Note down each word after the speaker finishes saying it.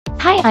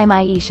I'm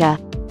Aisha.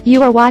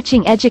 You are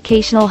watching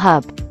Educational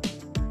Hub.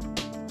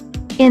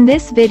 In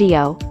this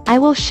video, I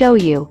will show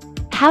you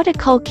how to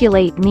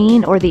calculate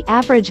mean or the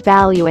average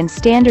value and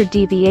standard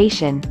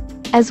deviation,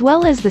 as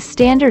well as the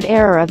standard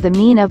error of the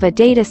mean of a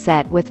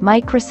dataset with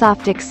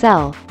Microsoft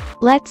Excel.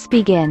 Let's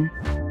begin.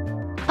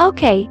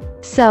 Okay,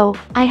 so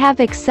I have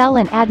Excel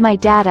and add my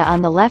data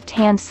on the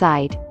left-hand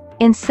side,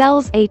 in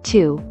cells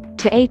A2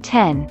 to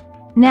A10.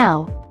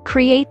 Now,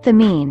 create the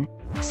mean.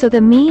 So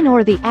the mean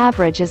or the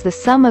average is the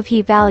sum of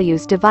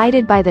values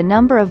divided by the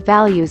number of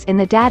values in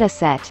the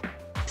dataset.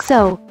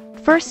 So,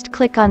 first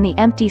click on the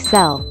empty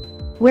cell,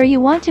 where you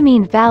want a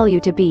mean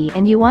value to be,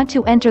 and you want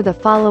to enter the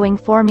following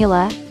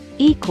formula,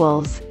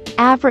 equals,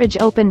 average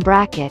open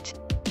bracket,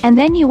 and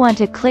then you want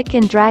to click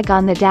and drag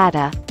on the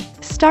data,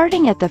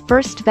 starting at the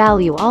first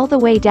value all the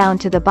way down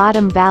to the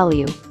bottom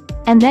value,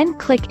 and then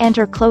click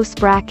enter close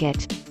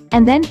bracket,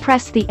 and then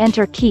press the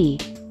enter key,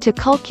 to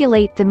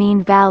calculate the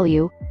mean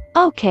value.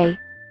 Okay,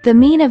 the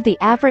mean of the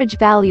average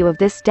value of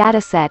this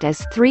dataset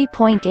is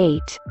 3.8.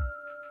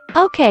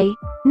 Okay,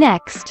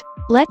 next,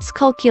 let's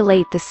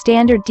calculate the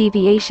standard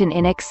deviation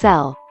in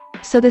Excel.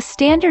 So the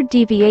standard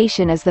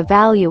deviation is the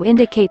value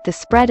indicate the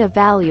spread of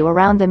value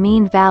around the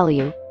mean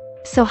value.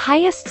 So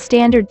highest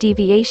standard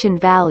deviation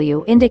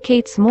value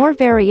indicates more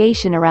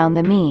variation around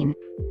the mean.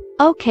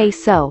 Okay,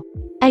 so,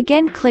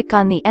 again click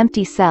on the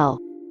empty cell,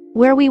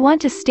 where we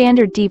want a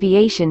standard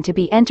deviation to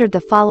be entered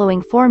the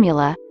following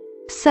formula.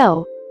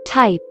 So,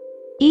 type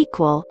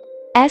equal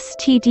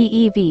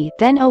STDEV,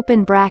 then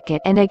open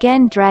bracket and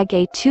again drag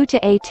A2 to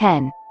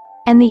A10,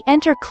 and the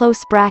enter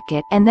close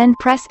bracket and then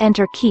press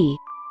enter key.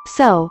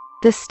 So,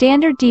 the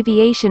standard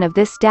deviation of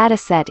this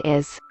dataset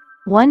is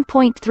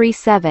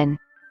 1.37.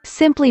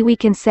 Simply we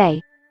can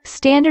say,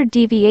 standard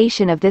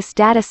deviation of this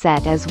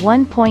dataset is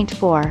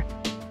 1.4.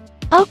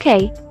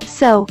 Okay,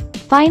 so,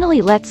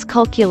 finally let's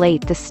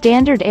calculate the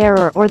standard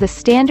error or the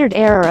standard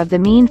error of the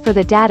mean for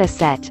the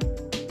dataset.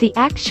 The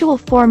actual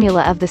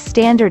formula of the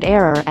standard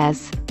error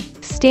is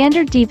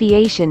standard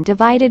deviation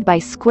divided by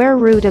square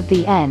root of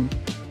the n,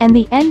 and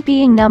the n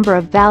being number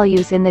of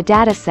values in the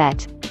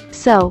dataset.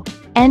 So,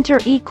 enter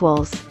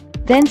equals,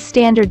 then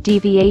standard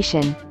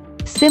deviation.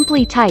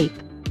 Simply type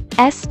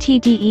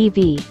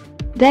STDEV,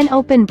 then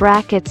open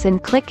brackets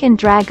and click and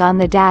drag on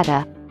the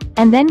data,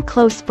 and then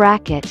close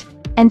bracket,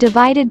 and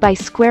divided by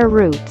square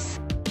roots.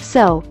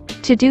 So,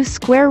 to do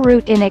square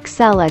root in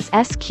Excel is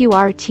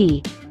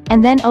SQRT,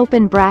 and then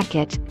open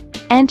bracket,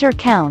 enter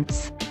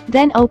counts,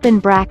 then open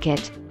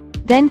bracket,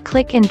 then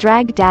click and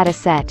drag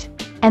dataset,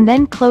 and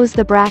then close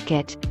the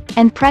bracket,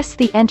 and press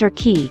the enter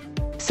key.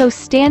 So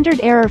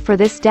standard error for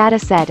this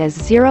dataset is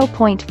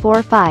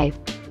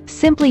 0.45.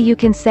 Simply you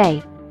can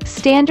say,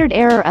 standard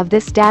error of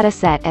this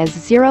dataset is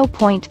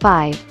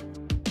 0.5.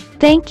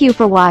 Thank you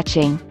for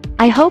watching.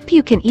 I hope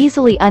you can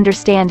easily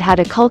understand how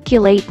to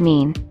calculate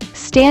mean,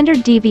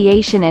 standard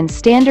deviation and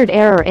standard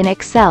error in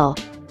Excel.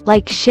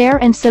 Like, share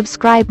and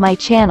subscribe my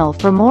channel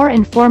for more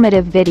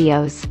informative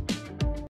videos.